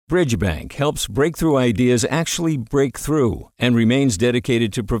Bridgebank helps breakthrough ideas actually break through and remains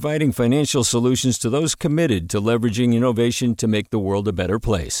dedicated to providing financial solutions to those committed to leveraging innovation to make the world a better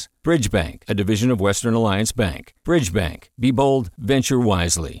place. Bridgebank, a division of Western Alliance Bank. Bridgebank. Be bold, venture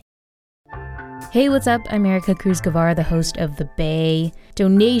wisely. Hey, what's up? I'm Erica Cruz Guevara, the host of The Bay.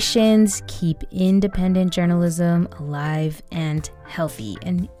 Donations keep independent journalism alive and healthy.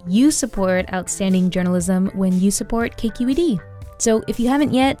 And you support outstanding journalism when you support KQED. So if you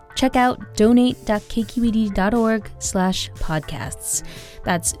haven't yet, check out donate.kqed.org/podcasts.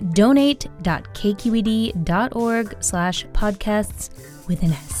 That's donate.kqed.org/podcasts with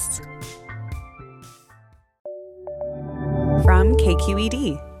an S. From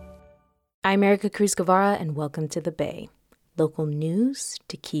KQED. I'm Erica Cruz Guevara, and welcome to The Bay. Local news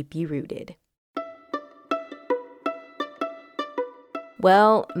to keep you rooted.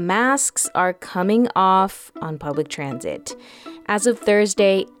 Well, masks are coming off on public transit. As of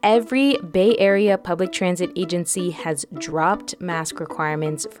Thursday, every Bay Area public transit agency has dropped mask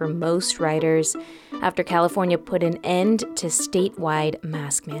requirements for most riders after California put an end to statewide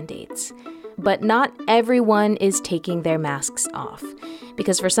mask mandates. But not everyone is taking their masks off,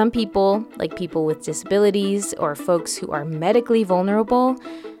 because for some people, like people with disabilities or folks who are medically vulnerable,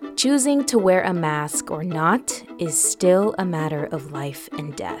 choosing to wear a mask or not is still a matter of life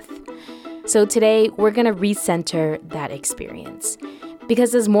and death. So today, we're going to recenter that experience.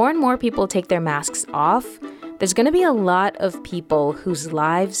 Because as more and more people take their masks off, there's going to be a lot of people whose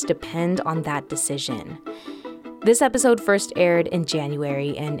lives depend on that decision. This episode first aired in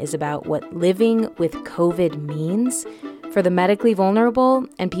January and is about what living with COVID means for the medically vulnerable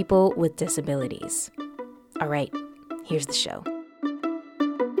and people with disabilities. All right, here's the show.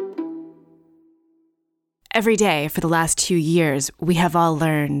 Every day for the last 2 years, we have all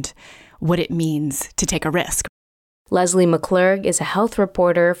learned what it means to take a risk. Leslie McClurg is a health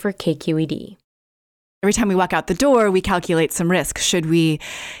reporter for KQED. Every time we walk out the door, we calculate some risk. Should we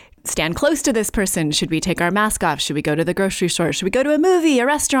stand close to this person? Should we take our mask off? Should we go to the grocery store? Should we go to a movie, a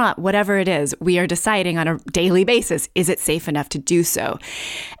restaurant, whatever it is? We are deciding on a daily basis, is it safe enough to do so?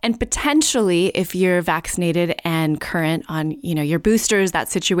 And potentially, if you're vaccinated and current on, your boosters, that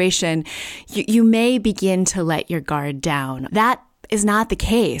situation, you may begin to let your guard down. That is not the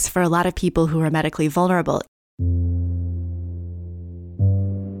case for a lot of people who are medically vulnerable.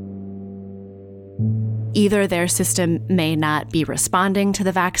 Either their system may not be responding to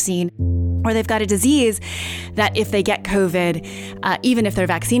the vaccine, or they've got a disease that if they get COVID, even if their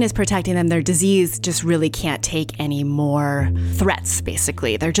vaccine is protecting them, their disease just really can't take any more threats,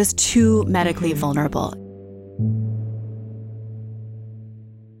 basically. They're just too medically vulnerable.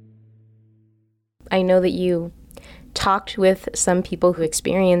 I know that you talked with some people who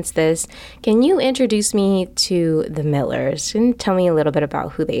experienced this. Can you introduce me to the Millers and tell me a little bit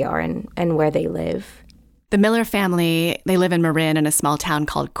about who they are and where they live? The Miller family, they live in Marin in a small town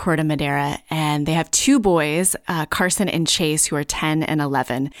called Corte Madera, and they have 2 boys, Carson and Chase, who are 10 and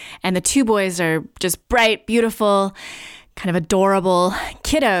 11. And the 2 boys are just bright, beautiful, kind of adorable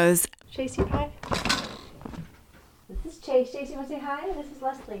kiddos. Chase, you hi? This is Chase. Chase, you want to say hi? This is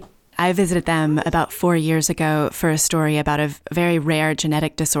Leslie. I visited them about 4 years ago for a story about a very rare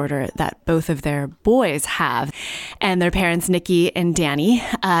genetic disorder that both of their boys have. And their parents, Nikki and Danny,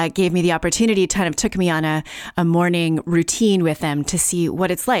 gave me the opportunity, kind of took me on a morning routine with them to see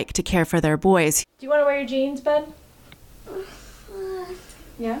what it's like to care for their boys. Do you want to wear your jeans, bud?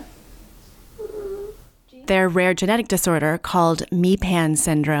 Yeah? Their rare genetic disorder called MEPAN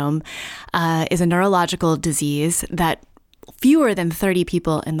syndrome is a neurological disease that fewer than 30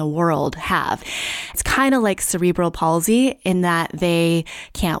 people in the world have. It's kind of like cerebral palsy in that they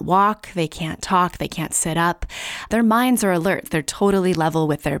can't walk, they can't talk, they can't sit up. Their minds are alert. They're totally level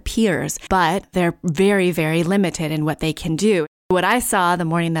with their peers, but they're very, very limited in what they can do. What I saw the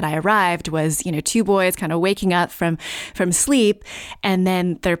morning that I arrived was, 2 boys kind of waking up from sleep, and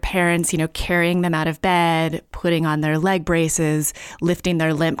then their parents, carrying them out of bed, putting on their leg braces, lifting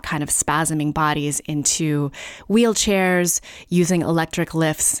their limp, kind of spasming bodies into wheelchairs, using electric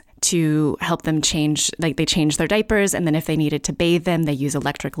lifts to help them change, like they change their diapers. And then if they needed to bathe them, they use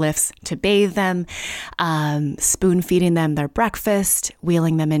electric lifts to bathe them, spoon feeding them their breakfast,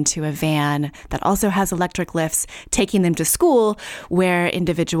 wheeling them into a van that also has electric lifts, taking them to school where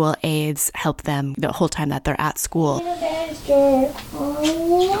individual aides help them the whole time that they're at school.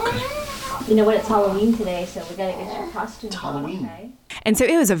 You know what? It's Halloween today, so we gotta get your costume. It's Halloween. Okay? And so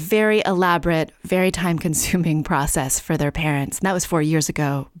it was a very elaborate, very time-consuming process for their parents. And that was 4 years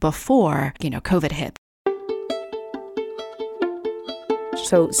ago, before, COVID hit.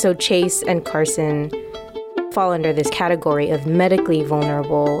 So Chase and Carson, fall under this category of medically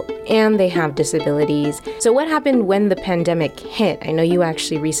vulnerable, and they have disabilities. So what happened when the pandemic hit? I know you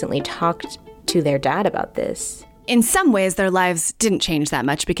actually recently talked to their dad about this. In some ways, their lives didn't change that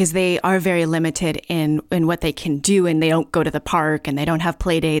much because they are very limited in what they can do, and they don't go to the park and they don't have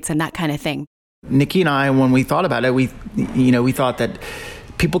play dates and that kind of thing. Nikki and I, when we thought about it, we thought that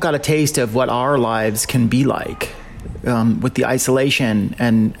people got a taste of what our lives can be like with the isolation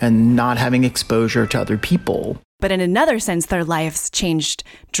and not having exposure to other people. But in another sense, their lives changed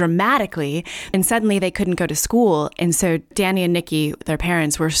dramatically, and suddenly they couldn't go to school. And so Danny and Nikki, their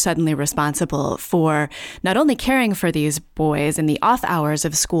parents, were suddenly responsible for not only caring for these boys in the off hours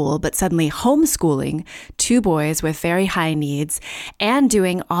of school, but suddenly homeschooling 2 boys with very high needs and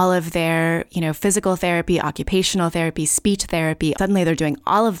doing all of their, physical therapy, occupational therapy, speech therapy. Suddenly they're doing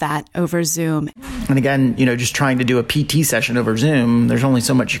all of that over Zoom. And again, just trying to do a PT session over Zoom, there's only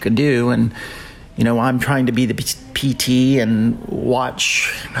so much you can do. And I'm trying to be the PT and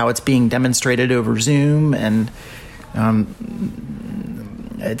watch how it's being demonstrated over Zoom. And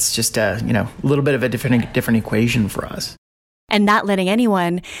it's just a little bit of a different equation for us. And not letting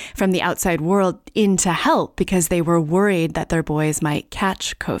anyone from the outside world in to help because they were worried that their boys might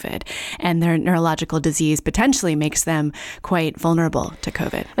catch COVID, and their neurological disease potentially makes them quite vulnerable to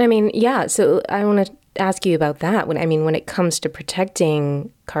COVID. I mean, yeah. So I want to ask you about that. When it comes to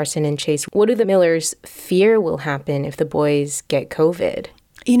protecting Carson and Chase, what do the Millers fear will happen if the boys get COVID?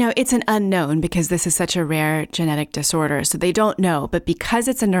 It's an unknown because this is such a rare genetic disorder. So they don't know. But because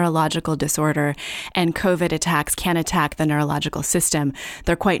it's a neurological disorder and COVID attacks can attack the neurological system,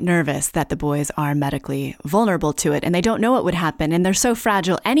 they're quite nervous that the boys are medically vulnerable to it. And they don't know what would happen. And they're so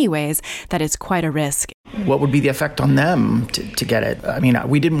fragile anyways that it's quite a risk. What would be the effect on them to get it? I mean,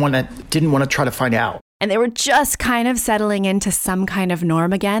 we didn't want to try to find out. And they were just kind of settling into some kind of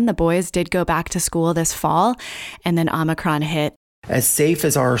norm again. The boys did go back to school this fall, and then Omicron hit. As safe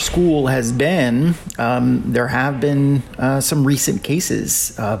as our school has been, there have been some recent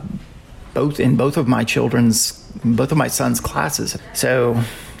cases, both of my son's classes. So,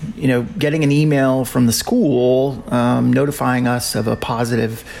 getting an email from the school notifying us of a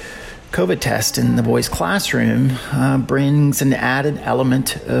positive COVID test in the boys' classroom brings an added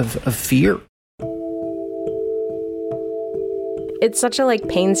element of fear. It's such a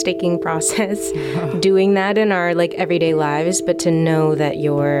painstaking process doing that in our everyday lives, but to know that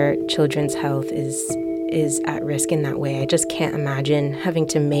your children's health is at risk in that way, I just can't imagine having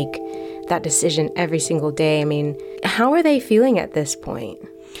to make that decision every single day. I mean, how are they feeling at this point?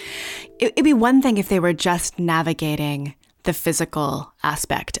 It'd be one thing if they were just navigating the physical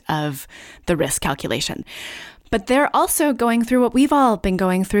aspect of the risk calculation. But they're also going through what we've all been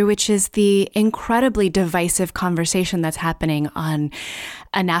going through, which is the incredibly divisive conversation that's happening on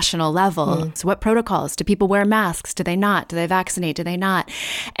a national level. So what protocols? Do people wear masks? Do they not? Do they vaccinate? Do they not?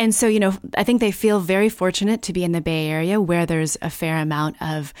 And so, I think they feel very fortunate to be in the Bay Area where there's a fair amount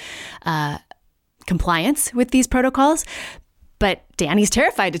of compliance with these protocols. But Danny's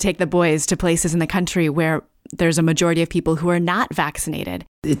terrified to take the boys to places in the country where there's a majority of people who are not vaccinated.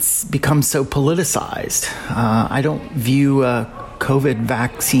 It's become so politicized. I don't view a COVID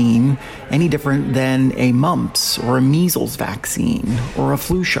vaccine any different than a mumps or a measles vaccine or a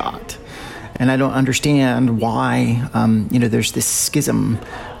flu shot. And I don't understand why, there's this schism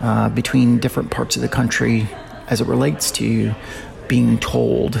between different parts of the country as it relates to being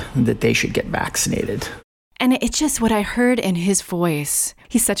told that they should get vaccinated. And it's just what I heard in his voice.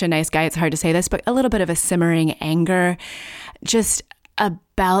 He's such a nice guy, it's hard to say this, but a little bit of a simmering anger just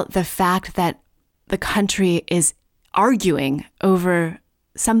about the fact that the country is arguing over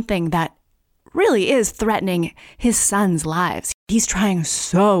something that really is threatening his son's lives. He's trying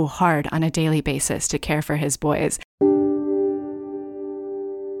so hard on a daily basis to care for his boys.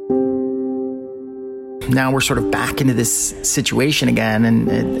 Now we're sort of back into this situation again,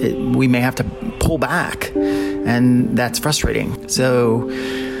 and we may have to pull back, and that's frustrating. So,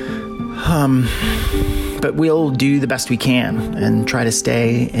 but we'll do the best we can and try to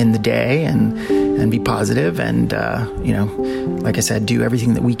stay in the day and be positive and, like I said, do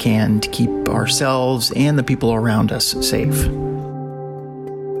everything that we can to keep ourselves and the people around us safe.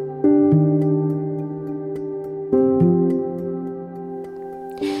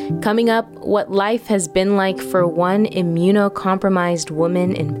 Coming up, what life has been like for one immunocompromised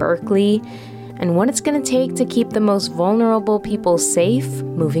woman in Berkeley, and what it's going to take to keep the most vulnerable people safe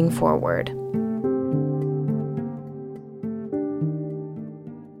moving forward.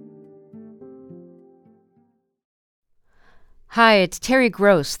 Hi, it's Terry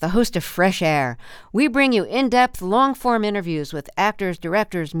Gross, the host of Fresh Air. We bring you in-depth, long-form interviews with actors,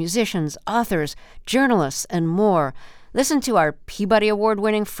 directors, musicians, authors, journalists, and more. Listen to our Peabody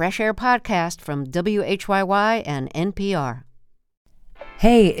Award-winning Fresh Air podcast from WHYY and NPR.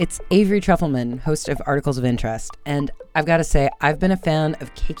 Hey, it's Avery Trufelman, host of Articles of Interest. And I've got to say, I've been a fan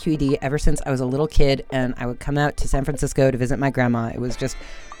of KQED ever since I was a little kid and I would come out to San Francisco to visit my grandma. It was just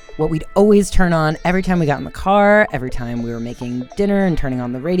what we'd always turn on every time we got in the car, every time we were making dinner and turning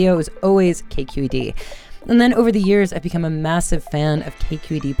on the radio. It was always KQED. And then over the years, I've become a massive fan of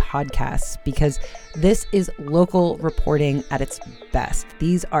KQED podcasts because this is local reporting at its best.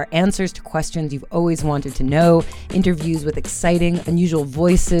 These are answers to questions you've always wanted to know, interviews with exciting, unusual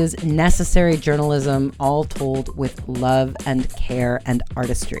voices, necessary journalism, all told with love and care and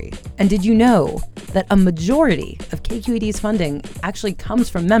artistry. And did you know that a majority of KQED's funding actually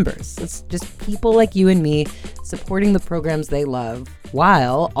comes from members? It's just people like you and me supporting the programs they love,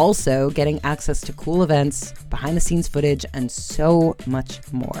 while also getting access to cool events, behind-the-scenes footage, and so much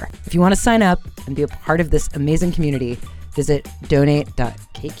more. If you want to sign up and be a part of this amazing community, visit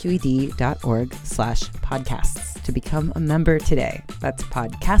donate.kqed.org/podcasts to become a member today. That's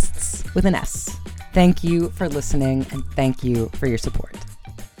podcasts with an S. Thank you for listening, and thank you for your support.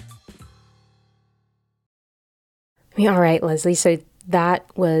 All right, Leslie, so that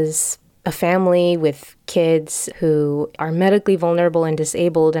was a family with kids who are medically vulnerable and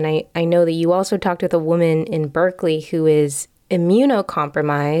disabled. And I know that you also talked with a woman in Berkeley who is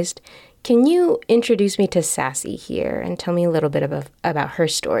immunocompromised. Can you introduce me to Sassy here and tell me a little bit about her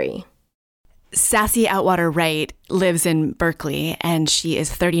story? Sassy Outwater Wright lives in Berkeley, and she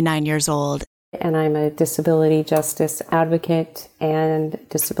is 39 years old. And I'm a disability justice advocate and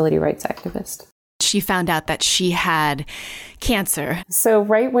disability rights activist. She found out that she had cancer. So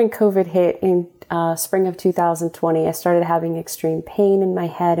right when COVID hit in spring of 2020, I started having extreme pain in my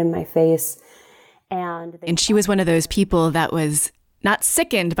head and my face. And she was one of those people that was not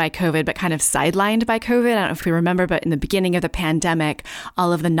sickened by COVID, but kind of sidelined by COVID. I don't know if we remember, but in the beginning of the pandemic,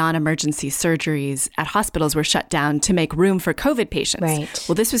 all of the non-emergency surgeries at hospitals were shut down to make room for COVID patients. Right.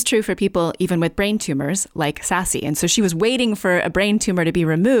 Well, this was true for people even with brain tumors like Sassy. And so she was waiting for a brain tumor to be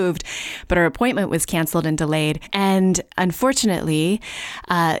removed, but her appointment was canceled and delayed. And unfortunately,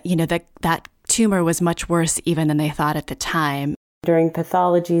 that tumor was much worse even than they thought at the time. During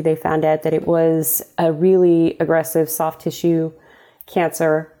pathology, they found out that it was a really aggressive soft tissue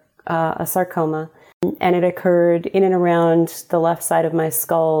cancer, a sarcoma, and it occurred in and around the left side of my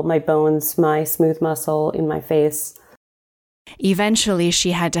skull, my bones, my smooth muscle in my face. Eventually,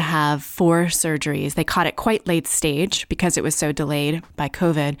 she had to have 4 surgeries. They caught it quite late stage because it was so delayed by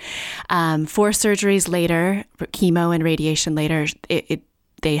COVID. 4 surgeries later, chemo and radiation later,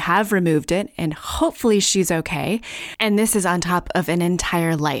 they have removed it, and hopefully she's okay. And this is on top of an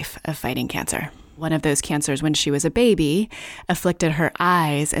entire life of fighting cancer. One of those cancers, when she was a baby, afflicted her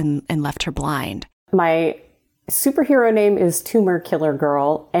eyes and left her blind. My superhero name is Tumor Killer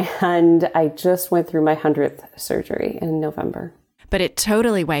Girl, and I just went through my 100th surgery in November. But it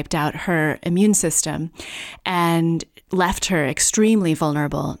totally wiped out her immune system and left her extremely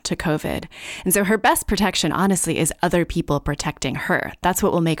vulnerable to COVID. And so her best protection, honestly, is other people protecting her. That's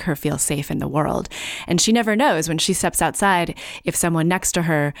what will make her feel safe in the world. And she never knows when she steps outside if someone next to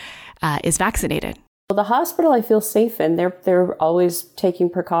her is vaccinated. Well, the hospital I feel safe in. They're always taking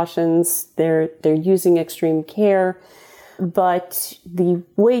precautions. They're using extreme care. But the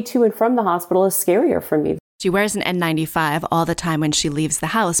way to and from the hospital is scarier for me. She wears an N95 all the time when she leaves the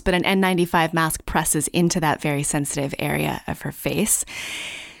house, but an N95 mask presses into that very sensitive area of her face.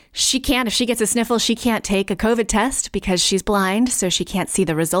 If she gets a sniffle, she can't take a COVID test because she's blind, so she can't see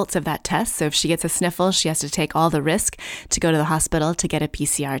the results of that test. So if she gets a sniffle, she has to take all the risk to go to the hospital to get a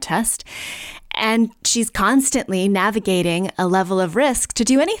PCR test. And she's constantly navigating a level of risk to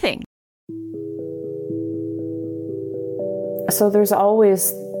do anything. So there's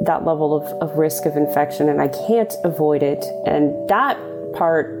always that level of risk of infection, and I can't avoid it. And that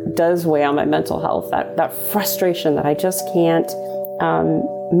part does weigh on my mental health, that frustration that I just can't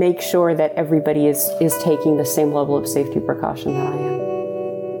make sure that everybody is taking the same level of safety precaution that I am.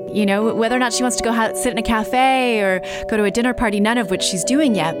 You know, whether or not she wants to go sit in a cafe or go to a dinner party, none of which she's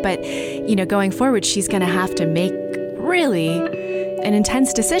doing yet. But, going forward, she's going to have to make really an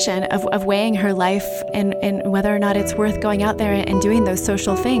intense decision of weighing her life and whether or not it's worth going out there and doing those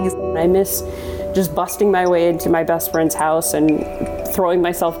social things. I miss just busting my way into my best friend's house and throwing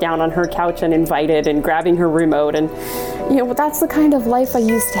myself down on her couch uninvited and grabbing her remote. And, that's the kind of life I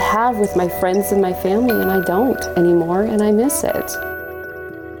used to have with my friends and my family, and I don't anymore, and I miss it.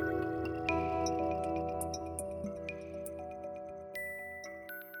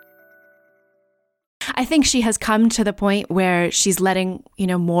 I think she has come to the point where she's letting,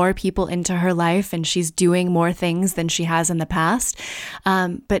 more people into her life, and she's doing more things than she has in the past,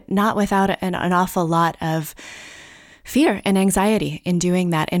 but not without an awful lot of fear and anxiety in doing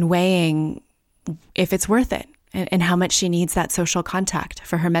that and weighing if it's worth it and how much she needs that social contact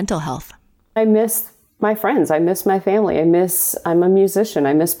for her mental health. I miss my friends. I miss my family. I'm a musician.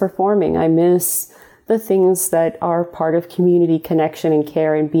 I miss performing. I miss the things that are part of community connection and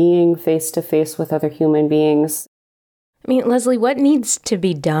care and being face to face with other human beings. I mean, Leslie, what needs to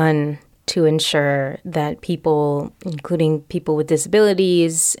be done to ensure that people, including people with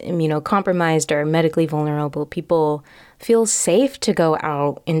disabilities, immunocompromised or medically vulnerable people, feel safe to go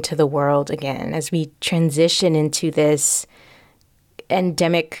out into the world again as we transition into this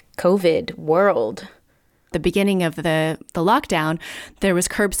endemic COVID world? The beginning of the lockdown, there was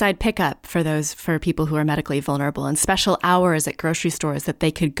curbside pickup for people who are medically vulnerable, and special hours at grocery stores that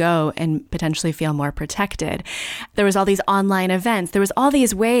they could go and potentially feel more protected. There was all these online events. There was all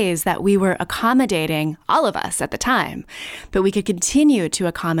these ways that we were accommodating all of us at the time, but we could continue to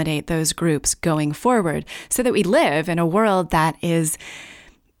accommodate those groups going forward so that we live in a world that is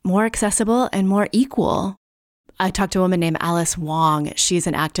more accessible and more equal. I talked to a woman named Alice Wong. She's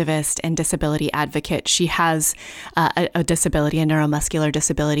an activist and disability advocate. She has a disability, a neuromuscular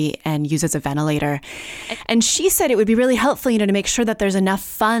disability, and uses a ventilator. And she said it would be really helpful, to make sure that there's enough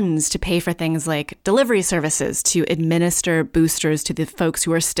funds to pay for things like delivery services, to administer boosters to the folks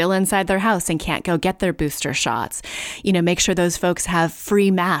who are still inside their house and can't go get their booster shots. Make sure those folks have free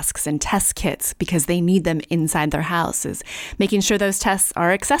masks and test kits because they need them inside their houses. Making sure those tests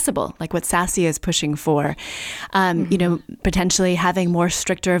are accessible, like what SASE is pushing for. Potentially having more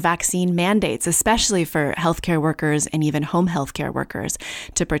stricter vaccine mandates, especially for healthcare workers and even home healthcare workers,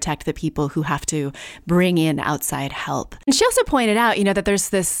 to protect the people who have to bring in outside help. And she also pointed out, that there's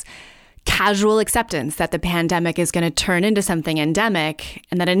this casual acceptance that the pandemic is going to turn into something endemic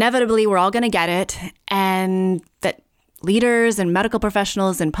and that inevitably we're all going to get it, and that leaders and medical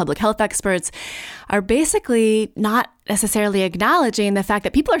professionals and public health experts are basically not necessarily acknowledging the fact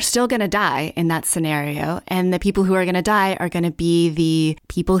that people are still going to die in that scenario. And the people who are going to die are going to be the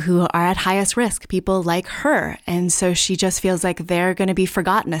people who are at highest risk, people like her. And so she just feels like they're going to be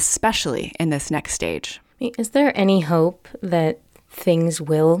forgotten, especially in this next stage. Is there any hope that things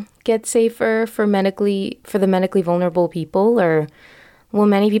will get safer for the medically vulnerable people, or will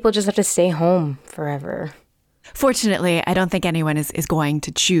many people just have to stay home forever? Fortunately, I don't think anyone is going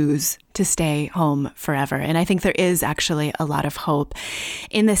to choose to stay home forever. And I think there is actually a lot of hope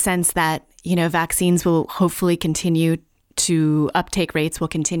in the sense that, vaccines will hopefully continue to uptake rates will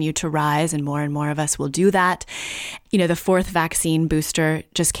continue to rise and more of us will do that. The fourth vaccine booster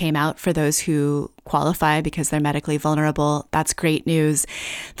just came out for those who qualify because they're medically vulnerable. That's great news.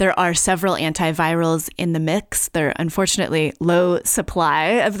 There are several antivirals in the mix. There are unfortunately low supply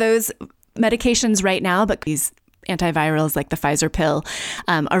of those medications right now, but these antivirals like the Pfizer pill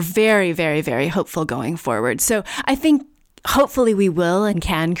are very, very, very hopeful going forward. So I think hopefully we will and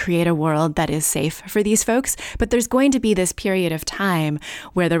can create a world that is safe for these folks, but there's going to be this period of time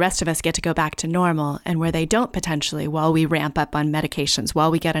where the rest of us get to go back to normal and where they don't potentially, while we ramp up on medications,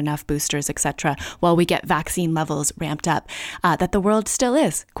 while we get enough boosters, etc., while we get vaccine levels ramped up, that the world still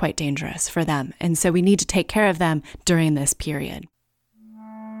is quite dangerous for them. And so we need to take care of them during this period.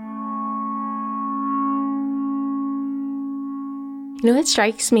 It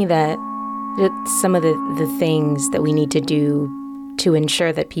strikes me that some of the things that we need to do to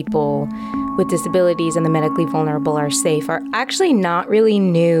ensure that people with disabilities and the medically vulnerable are safe are actually not really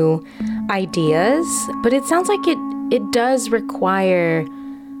new ideas, but it sounds like it does require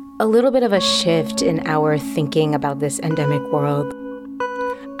a little bit of a shift in our thinking about this endemic world.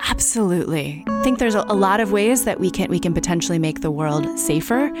 Absolutely. I think there's a lot of ways that we can potentially make the world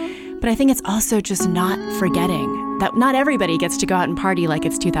safer, but I think it's also just not forgetting that not everybody gets to go out and party like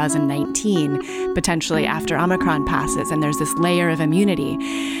it's 2019, potentially after Omicron passes and there's this layer of immunity.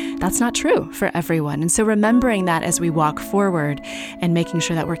 That's not true for everyone. And so remembering that as we walk forward and making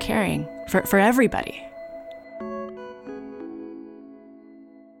sure that we're caring for everybody.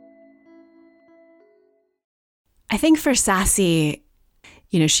 I think for Sassy,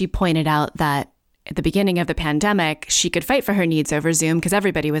 she pointed out that at the beginning of the pandemic, she could fight for her needs over Zoom because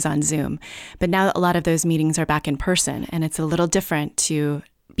everybody was on Zoom. But now a lot of those meetings are back in person, and it's a little different to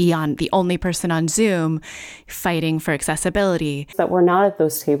be the only person on Zoom fighting for accessibility. That we're not at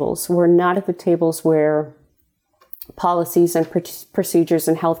those tables. We're not at the tables where policies and procedures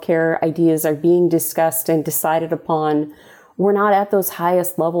and healthcare ideas are being discussed and decided upon. We're not at those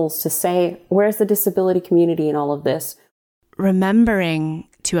highest levels to say, where's the disability community in all of this? Remembering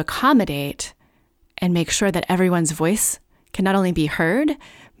to accommodate and make sure that everyone's voice can not only be heard,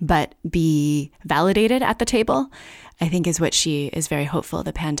 but be validated at the table, I think is what she is very hopeful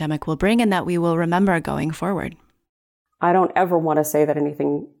the pandemic will bring and that we will remember going forward. I don't ever want to say that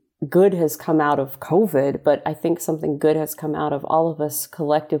anything good has come out of COVID, but I think something good has come out of all of us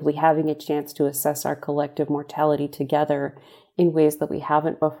collectively having a chance to assess our collective mortality together in ways that we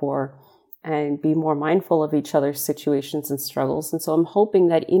haven't before and be more mindful of each other's situations and struggles. And so I'm hoping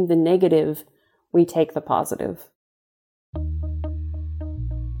that in the negative, we take the positive.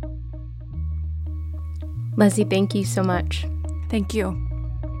 Leslie, thank you so much. Thank you.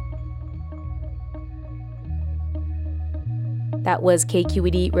 That was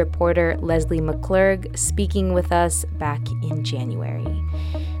KQED reporter Leslie McClurg speaking with us back in January.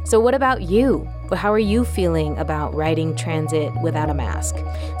 So what about you? How are you feeling about riding transit without a mask?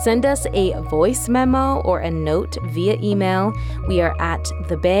 Send us a voice memo or a note via email. We are at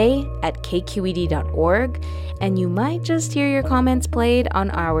thebay@kqed.org, and you might just hear your comments played on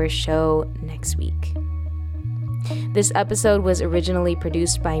our show next week. This episode was originally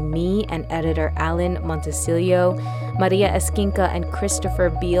produced by me and editor Alan Montecillo. Maria Esquinca and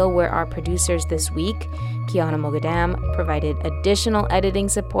Christopher Beal were our producers this week. Kiana Mogadam provided additional editing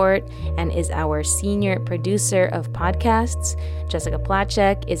support and is our senior producer of podcasts. Jessica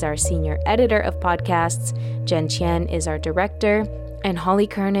Placzek is our senior editor of podcasts. Jen Chien is our director. And Holly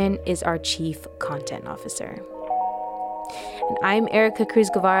Kernan is our chief content officer. And I'm Erica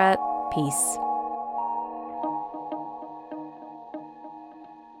Cruz Guevara. Peace.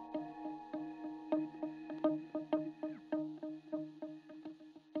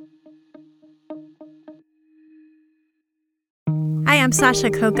 Hi, I'm Sasha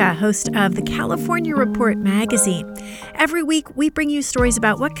Khokha, host of the California Report magazine. Every week, we bring you stories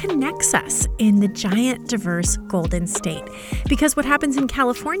about what connects us in the giant, diverse Golden State. Because what happens in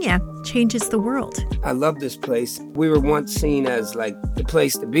California changes the world. I love this place. We were once seen as like the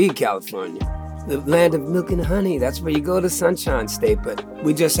place to be, California. The land of milk and honey. That's where you go to Sunshine State, but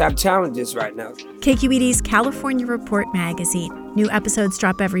we just have challenges right now. KQED's California Report magazine. New episodes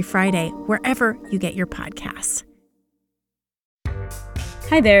drop every Friday, wherever you get your podcasts.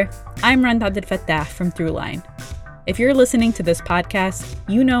 Hi there, I'm Randa Abdel Fattah from Throughline. If you're listening to this podcast,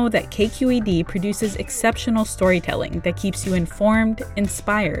 you know that KQED produces exceptional storytelling that keeps you informed,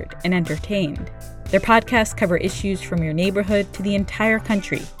 inspired, and entertained. Their podcasts cover issues from your neighborhood to the entire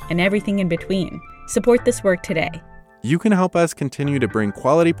country and everything in between. Support this work today. You can help us continue to bring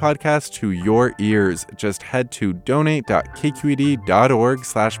quality podcasts to your ears. Just head to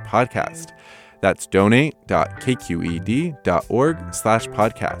donate.kqed.org/podcast. That's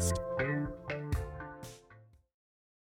donate.kqed.org/podcast.